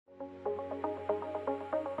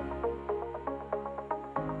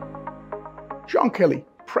John Kelly,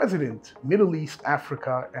 President, Middle East,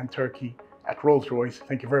 Africa, and Turkey at Rolls-Royce.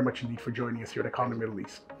 Thank you very much indeed for joining us here at Economy Middle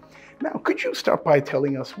East. Now, could you start by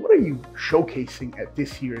telling us what are you showcasing at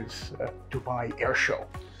this year's Dubai Air Show?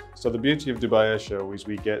 So the beauty of Dubai Air Show is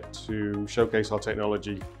we get to showcase our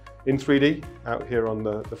technology in 3D out here on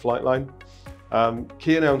the flight line.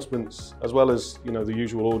 Key announcements, as well as the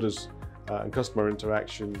usual orders and customer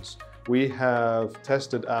interactions. We have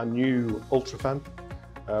tested our new UltraFan,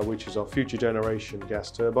 which is our future generation gas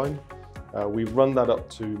turbine. We've run that up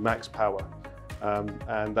to max power,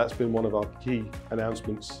 and that's been one of our key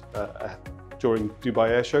announcements during Dubai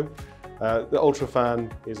Air Show. The UltraFan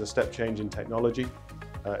is a step change in technology.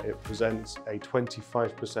 It presents a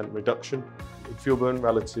 25% reduction in fuel burn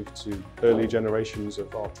relative to early generations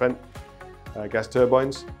of our Trent gas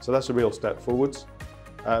turbines, so that's a real step forwards.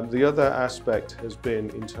 The other aspect has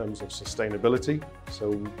been in terms of sustainability.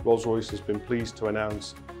 So Rolls-Royce has been pleased to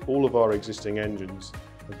announce all of our existing engines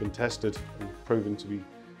have been tested and proven to be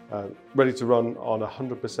ready to run on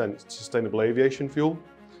 100% sustainable aviation fuel,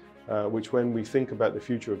 which when we think about the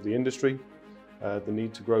future of the industry, the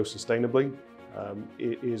need to grow sustainably,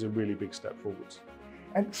 it is a really big step forwards.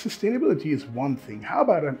 And sustainability is one thing. How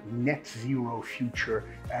about a net zero future,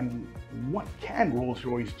 and what can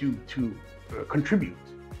Rolls-Royce do to contribute?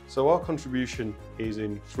 So our contribution is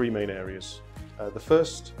in three main areas. The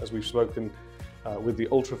first, as we've spoken with the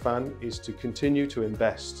UltraFan, is to continue to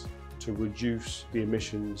invest to reduce the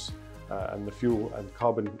emissions and the fuel and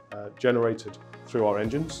carbon generated through our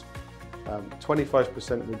engines.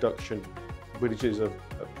 25% reduction, which is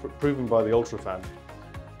proven by the UltraFan,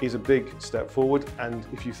 is a big step forward, and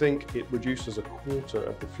if you think it reduces a quarter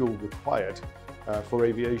of the fuel required for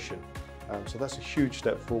aviation. So that's a huge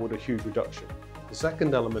step forward, a huge reduction. The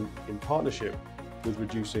second element in partnership with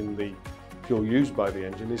reducing the fuel used by the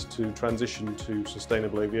engine is to transition to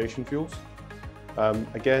sustainable aviation fuels.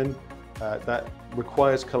 Again, that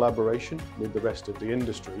requires collaboration with the rest of the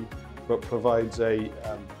industry, but provides a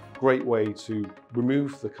great way to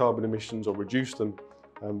remove the carbon emissions or reduce them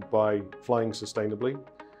by flying sustainably.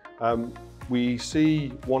 We see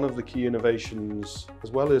one of the key innovations,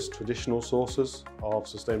 as well as traditional sources of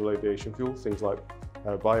sustainable aviation fuel, things like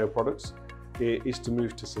bioproducts, is to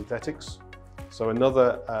move to synthetics. So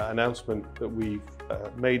another announcement that we've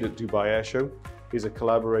made at Dubai Air Show is a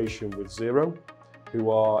collaboration with Zero,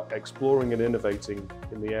 who are exploring and innovating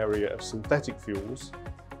in the area of synthetic fuels,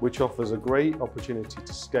 which offers a great opportunity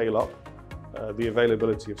to scale up the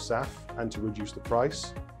availability of SAF and to reduce the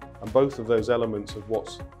price. And both of those elements of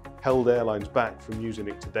what's held airlines back from using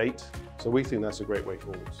it to date. So we think that's a great way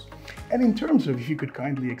forwards. And in terms of, if you could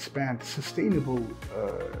kindly expand, sustainable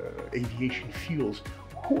aviation fuels,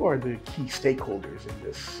 who are the key stakeholders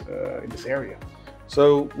in this area?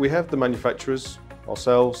 So we have the manufacturers,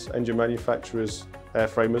 ourselves, engine manufacturers,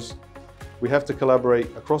 airframers. We have to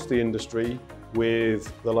collaborate across the industry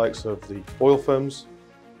with the likes of the oil firms,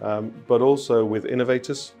 but also with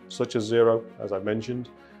innovators such as Zero, as I mentioned.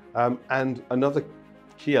 And another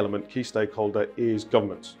key stakeholder is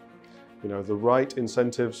governments. The right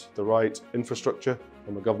incentives, the right infrastructure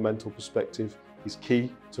from a governmental perspective is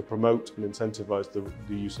key to promote and incentivize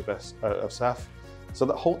the use of SAF. So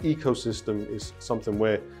that whole ecosystem is something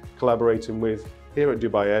we're collaborating with here at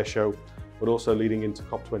Dubai Air Show, but also leading into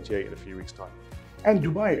COP28 in a few weeks' time. And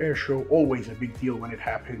Dubai Air Show, always a big deal when it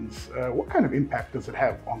happens. What kind of impact does it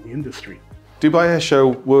have on the industry? Dubai Air Show,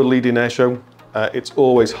 world-leading air show. It's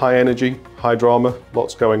always high energy, high drama,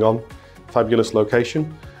 lots going on, fabulous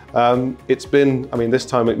location. It's been, this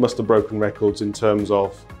time it must have broken records in terms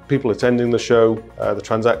of people attending the show, the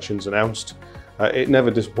transactions announced. It never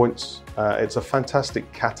disappoints. It's a fantastic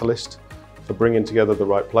catalyst for bringing together the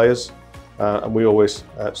right players, and we always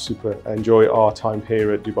super enjoy our time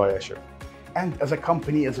here at Dubai Air Show. And as a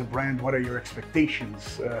company, as a brand, what are your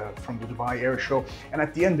expectations from the Dubai Air Show? And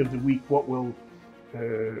at the end of the week, what will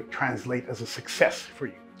translate as a success for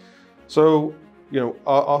you? So,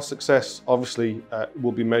 our success obviously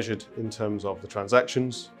will be measured in terms of the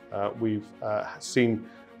transactions. We've seen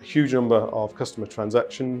a huge number of customer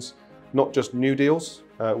transactions, not just new deals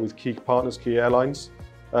with key partners, key airlines,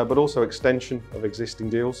 but also extension of existing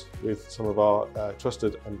deals with some of our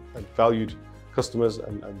trusted and valued customers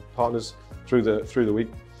and partners through the week.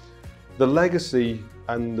 The legacy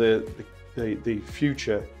and the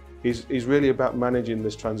future is really about managing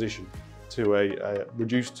this transition to a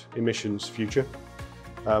reduced emissions future.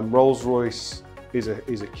 Rolls-Royce is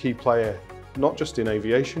a key player, not just in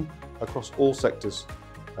aviation, across all sectors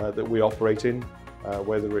that we operate in,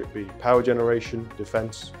 whether it be power generation,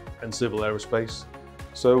 defence and civil aerospace.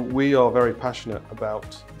 So we are very passionate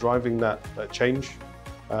about driving that change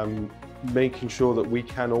making sure that we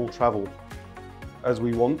can all travel as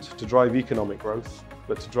we want to drive economic growth,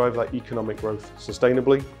 but to drive that economic growth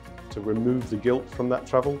sustainably, to remove the guilt from that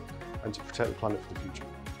travel, and to protect the planet for the future.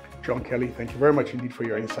 John Kelly, thank you very much indeed for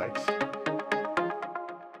your insights.